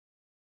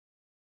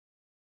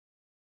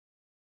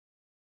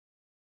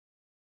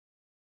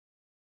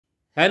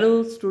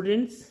Hello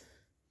students,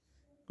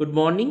 good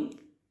morning.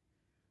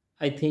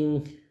 I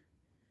think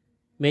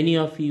many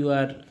of you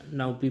are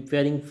now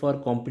preparing for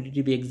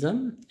competitive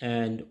exam,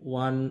 and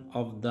one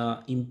of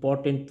the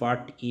important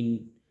part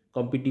in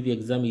competitive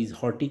exam is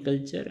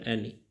horticulture,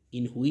 and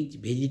in which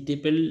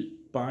vegetable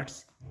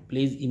parts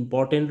plays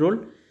important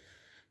role.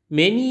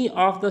 Many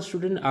of the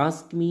students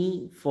ask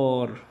me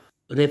for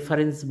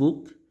reference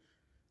book.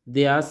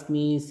 They ask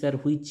me, sir,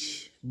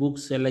 which book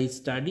shall I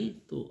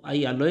study? So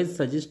I always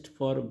suggest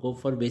for go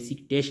for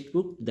basic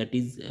textbook, that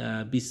is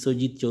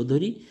Biswajit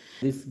Chaudhary.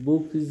 This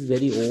book is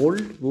very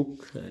old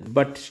book,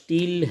 but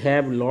still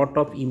have lot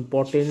of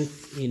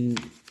importance in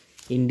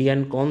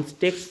Indian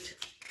context.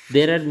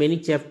 There are many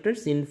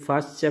chapters. In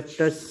first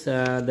chapters,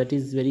 that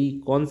is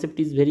very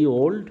concept is very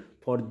old.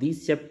 For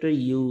this chapter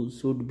you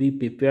should be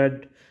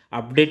prepared,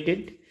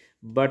 updated.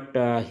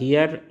 But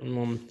here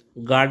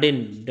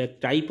garden, the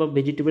type of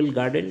vegetable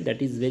garden,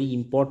 that is very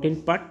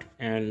important part,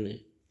 and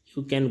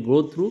you can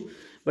go through.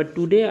 But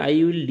today I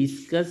will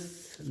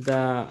discuss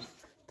the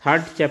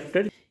third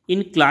chapter.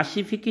 In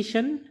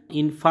classification,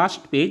 in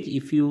first page,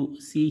 if you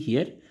see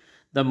here,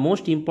 the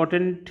most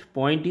important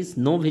point is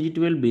no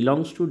vegetable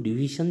belongs to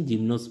division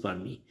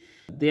gymnospermy.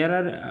 There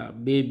are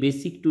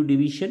basic two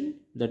division,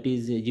 that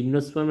is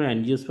gymnosperm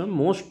and angiosperm.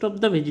 Most of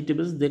the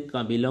vegetables they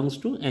belongs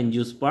to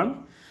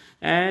angiosperm.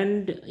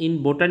 And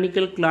in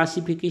botanical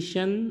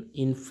classification,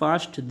 in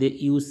first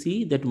you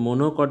see that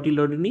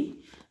monocotyledony,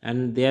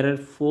 and there are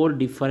four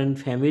different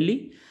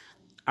family.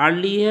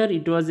 Earlier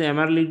it was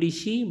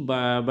Amaryllidaceae,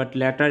 but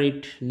later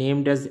it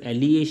named as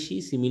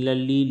Alliaceae.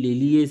 Similarly,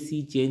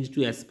 Liliaceae changed to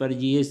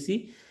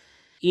Aspergiaceae.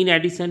 In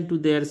addition to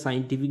their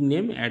scientific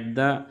name, at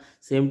the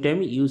same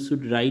time you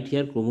should write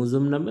here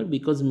chromosome number,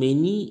 because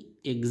many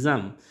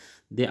exam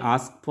they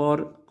ask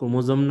for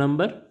chromosome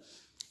number,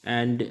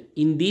 and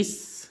in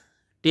this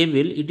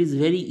table it is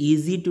very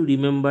easy to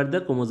remember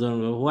the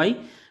chromosome number. Why?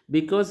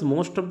 Because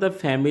most of the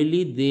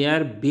family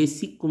their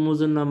basic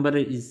chromosome number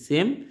is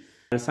same.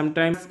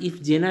 Sometimes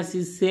if genus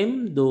is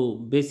same, though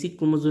basic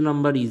chromosome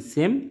number is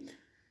same,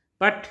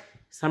 but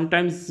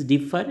sometimes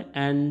differ,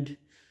 and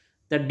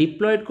the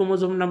diploid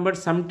chromosome number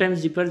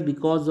sometimes differs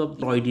because of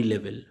ploidy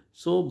level.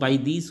 So by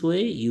this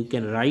way you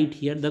can write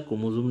here the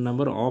chromosome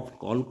number of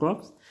all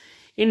crops.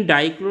 In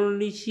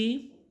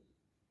Diclonidaceae,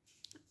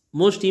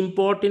 most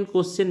important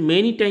question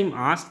many time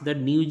asked, that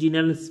new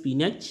general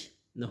spinach,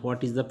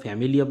 what is the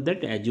family of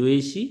that?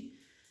 Ajoaceae,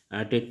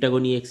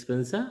 Tetragonia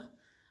expensa.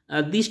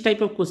 This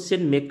type of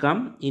question may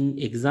come in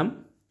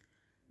exam.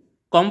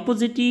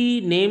 Composite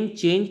name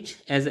changed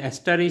as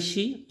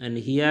Asteraceae, and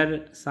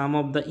here some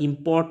of the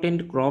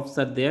important crops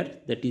are there,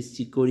 that is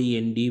chicory,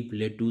 endive,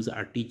 lettuce,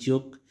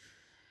 artichoke.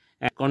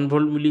 And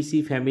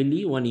Convolvulaceae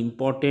family, one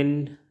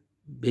important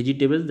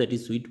vegetable, that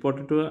is sweet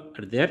potato,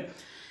 are there.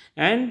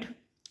 And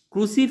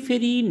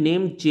crucifery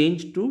name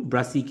changed to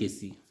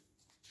Brassicaceae.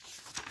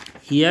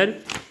 Here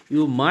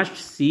you must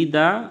see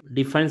the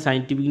different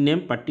scientific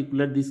name,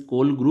 particular these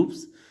coal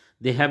groups.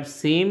 They have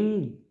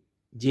same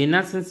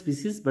genus and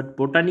species, but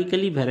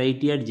botanically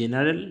variety are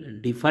general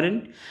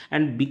different,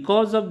 and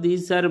because of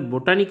these are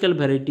botanical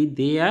variety,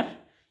 they are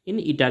in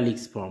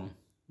italics form.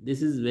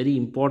 This is very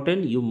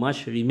important, you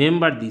must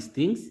remember these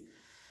things.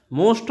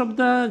 Most of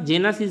the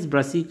genus is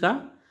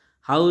Brassica.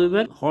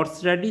 However,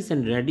 horseradish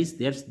and radish,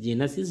 their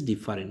genus is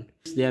different.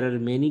 There are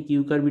many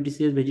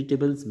cucurbitaceous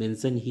vegetables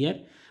mentioned here.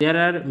 There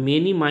are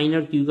many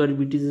minor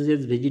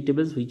cucurbitaceous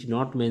vegetables which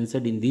not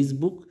mentioned in this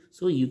book.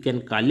 So you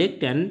can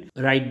collect and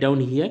write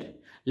down here.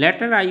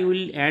 Later I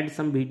will add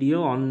some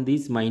video on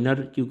these minor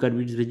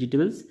cucurbitaceous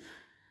vegetables.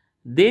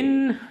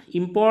 Then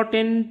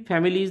important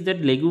families,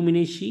 that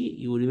Leguminosae,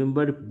 you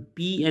remember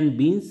pea and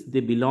beans, they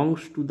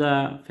belongs to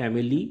the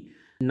family.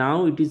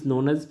 Now it is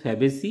known as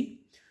Fabaceae.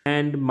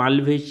 And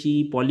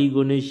Malvaceae,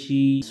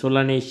 Polygonaceae,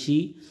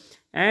 Solanaceae.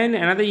 And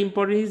another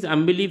important is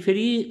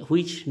Umbelliferae,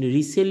 which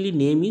recently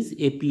name is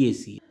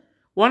Apiaceae.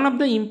 One of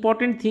the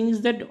important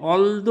things that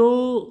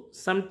although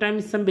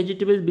sometimes some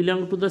vegetables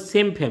belong to the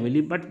same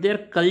family, but their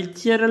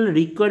cultural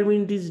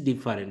requirement is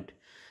different.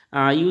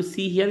 You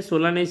see here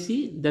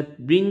Solanaceae, that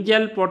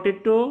brinjal,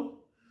 potato,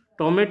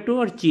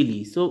 tomato or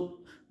chili. So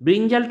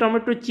brinjal,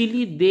 tomato,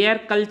 chili, their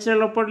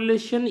cultural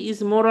population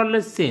is more or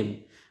less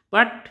same,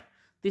 but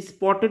this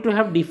potato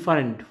have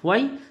different.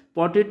 Why?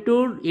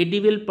 Potato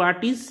edible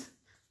part is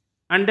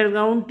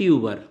underground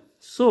tuber,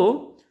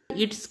 so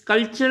its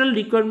cultural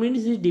requirements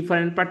is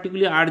different,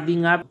 particularly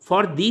earthing up.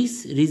 For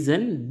this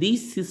reason,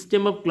 this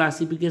system of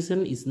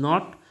classification is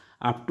not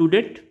up to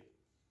date.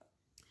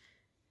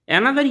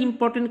 Another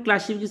important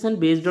classification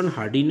based on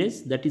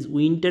hardiness, that is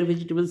winter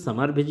vegetables,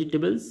 summer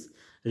vegetables.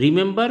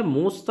 Remember,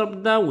 most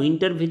of the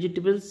winter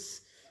vegetables,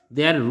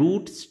 their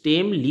roots,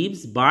 stem,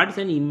 leaves, buds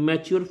and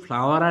immature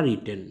flower are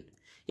eaten.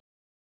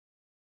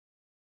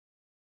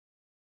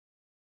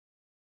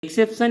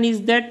 Exception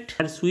is that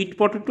sweet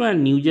potato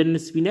and new general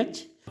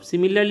spinach.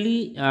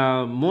 Similarly,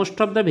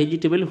 most of the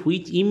vegetable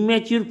which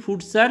immature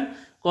fruits are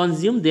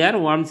consumed, they are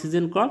warm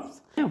season crops.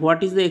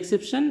 What is the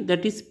exception?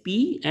 That is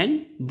pea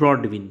and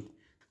broad bean.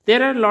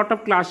 There are a lot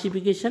of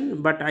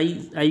classification, but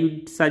I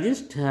would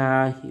suggest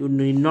you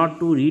need not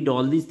to read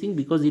all these things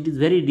because it is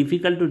very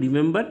difficult to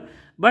remember,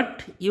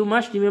 but you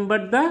must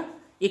remember the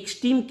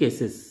extreme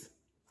cases.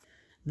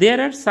 There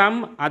are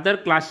some other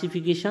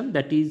classification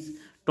that is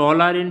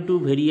tolerant to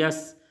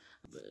various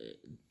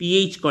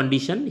pH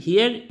condition.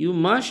 Here you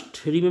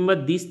must remember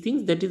these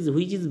things, that is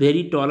which is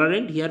very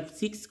tolerant. Here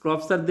 6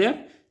 crops are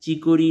there: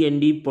 chicory,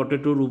 endive,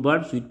 potato,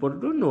 rhubarb, sweet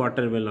potato and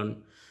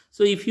watermelon.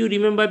 So if you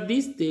remember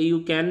this,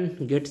 you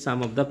can get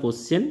some of the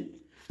question.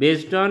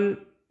 Based on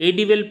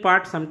edible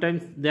part,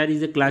 sometimes there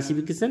is a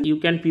classification. You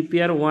can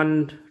prepare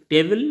one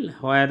table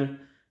where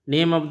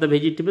name of the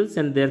vegetables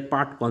and their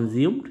part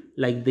consumed,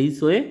 like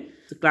this way.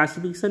 So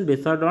classification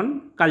based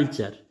on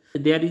culture.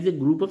 There is a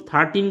group of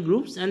 13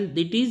 groups and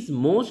it is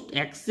most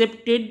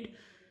accepted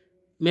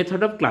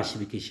method of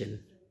classification,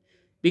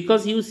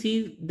 because you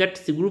see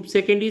that group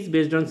second is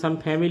based on some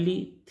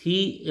family,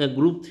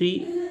 group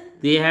 3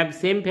 they have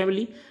same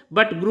family,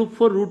 but group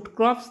 4 root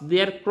crops,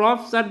 their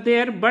crops are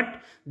there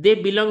but they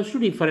belong to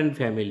different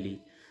family.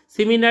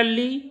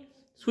 Similarly,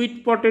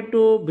 sweet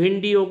potato,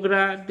 bhindi,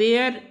 okra, they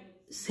are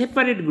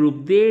separate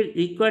group, they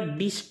require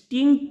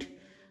distinct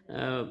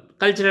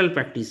cultural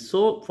practice.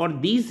 So for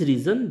this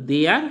reason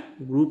they are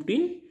grouped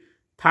in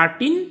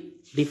 13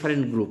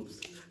 different groups.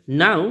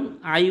 Now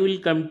I will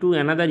come to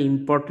another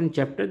important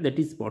chapter, that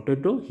is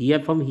potato.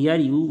 From here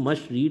you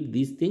must read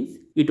these things.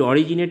 It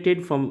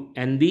originated from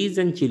Andes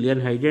and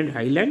Chilean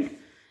highland,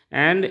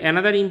 and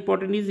another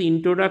important is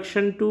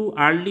introduction to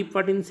early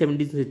part in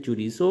 17th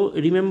century. So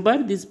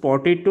remember, this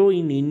potato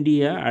in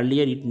India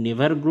earlier it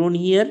never grown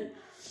here.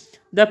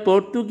 The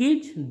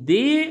Portuguese,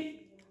 they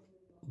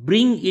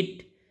bring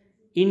it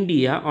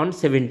India on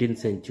 17th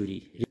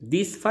century.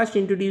 This first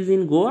introduced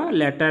in Goa,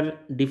 later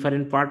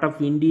different part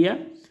of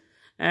India.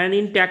 And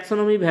in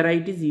taxonomy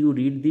varieties you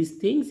read these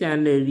things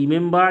and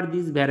remember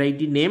this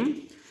variety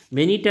name.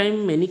 Many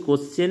time many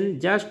question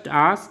just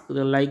ask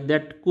like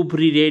that,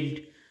 Kupri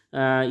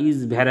red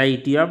is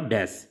variety of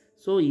dash.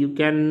 So you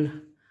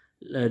can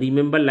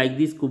remember like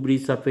this: Kubri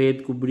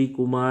Safed, Kubri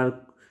Kumar,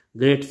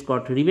 Great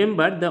Scott.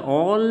 Remember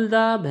all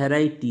the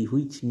variety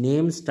which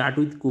names start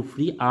with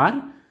Kufri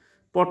are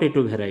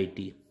potato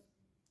variety,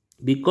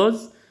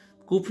 because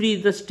Kufri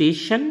is the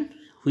station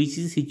which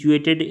is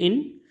situated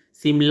in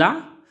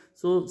Simla.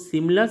 So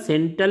Simla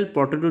Central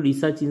Potato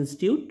Research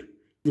Institute,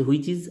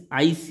 which is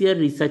ICR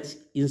Research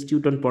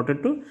Institute on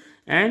potato,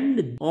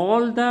 and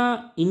all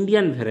the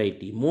Indian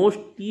variety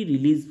mostly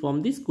released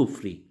from this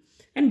Kufri,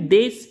 and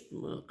they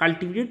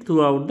cultivated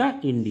throughout the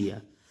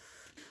India.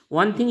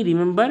 One thing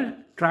remember,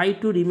 try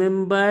to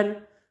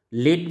remember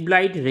lead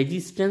blight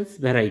resistance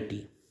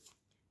variety.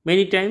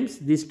 Many times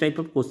this type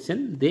of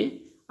question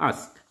they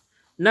ask.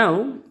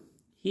 Now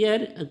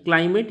here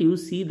climate, you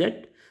see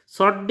that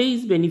short day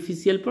is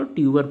beneficial for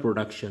tuber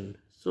production.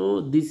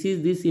 So this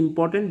is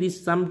important.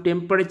 This some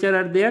temperature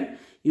are there.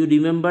 You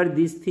remember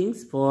these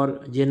things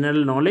for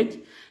general knowledge.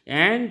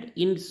 And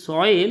in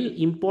soil,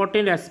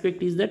 important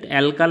aspect is that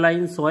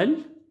alkaline soil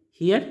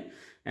here,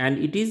 and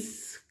it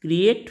is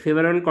create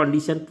favorable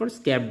condition for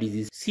scab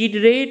disease. Seed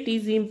rate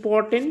is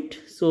important.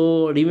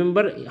 So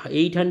remember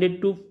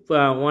 800 to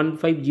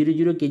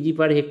 1500 kg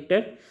per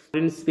hectare.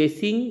 And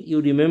spacing you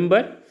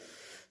remember.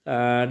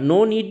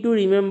 No need to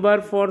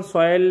remember for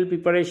soil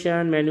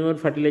preparation, manure,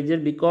 fertilizer,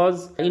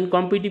 because in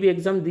competitive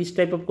exam this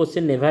type of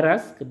question never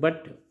asked.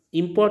 But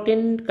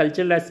important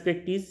cultural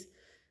aspect is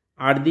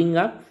earthing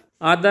up.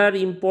 Other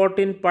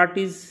important part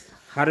is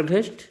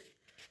harvest.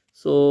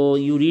 So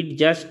you read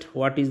just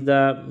what is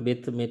the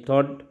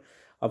method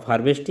of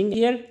harvesting.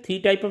 Here 3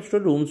 type of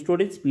storage: room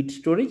storage, pit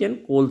storage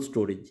and cold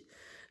storage.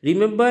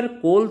 Remember,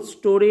 cold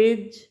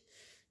storage,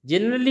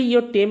 generally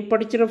your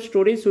temperature of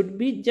storage should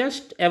be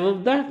just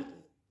above the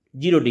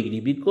 0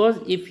 degree, because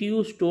if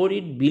you store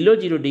it below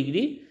 0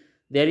 degree,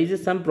 there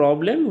is some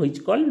problem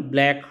which called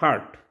black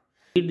heart.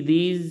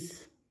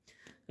 These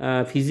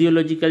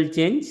physiological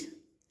change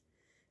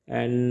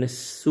and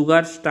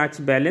sugar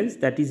starch balance,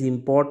 that is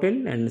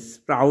important, and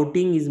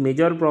sprouting is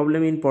major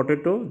problem in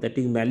potato, that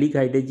is malic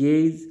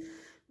hydrogenase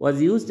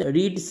was used.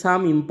 Read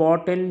some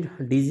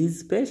important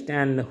disease pest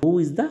and who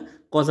is the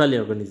causal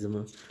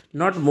organism.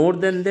 Not more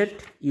than that,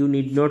 you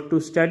need not to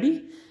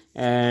study.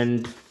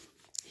 And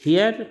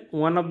here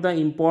one of the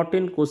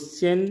important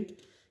question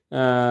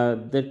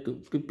that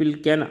people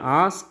can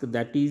ask,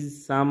 that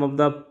is some of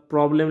the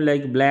problem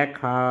like black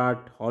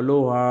heart,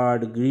 hollow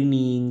heart,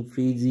 greening,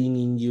 freezing,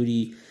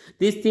 injury.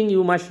 This thing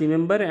you must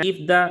remember.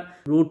 If the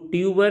root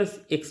tubers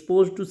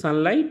exposed to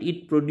sunlight,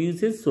 it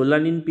produces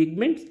solanine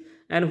pigments,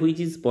 and which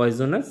is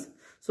poisonous.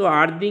 So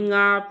earthing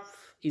up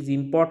is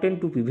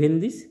important to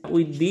prevent this.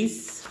 With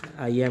this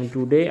I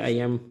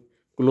am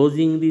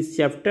closing this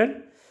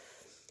chapter.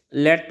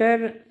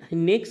 Later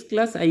next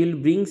class I will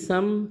bring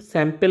some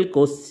sample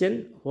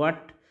question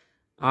what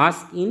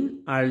asked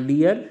in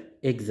earlier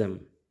exam.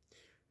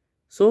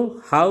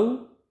 So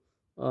how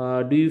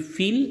do you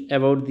feel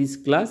about this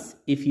class?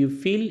 If you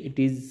feel it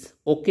is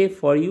okay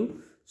for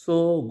you,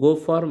 so go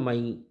for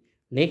my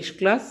next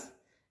class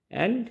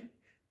and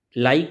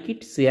like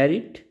it, share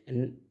it,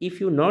 and if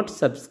you not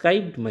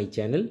subscribed my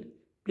channel,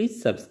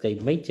 please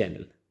subscribe my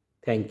channel.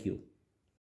 Thank you.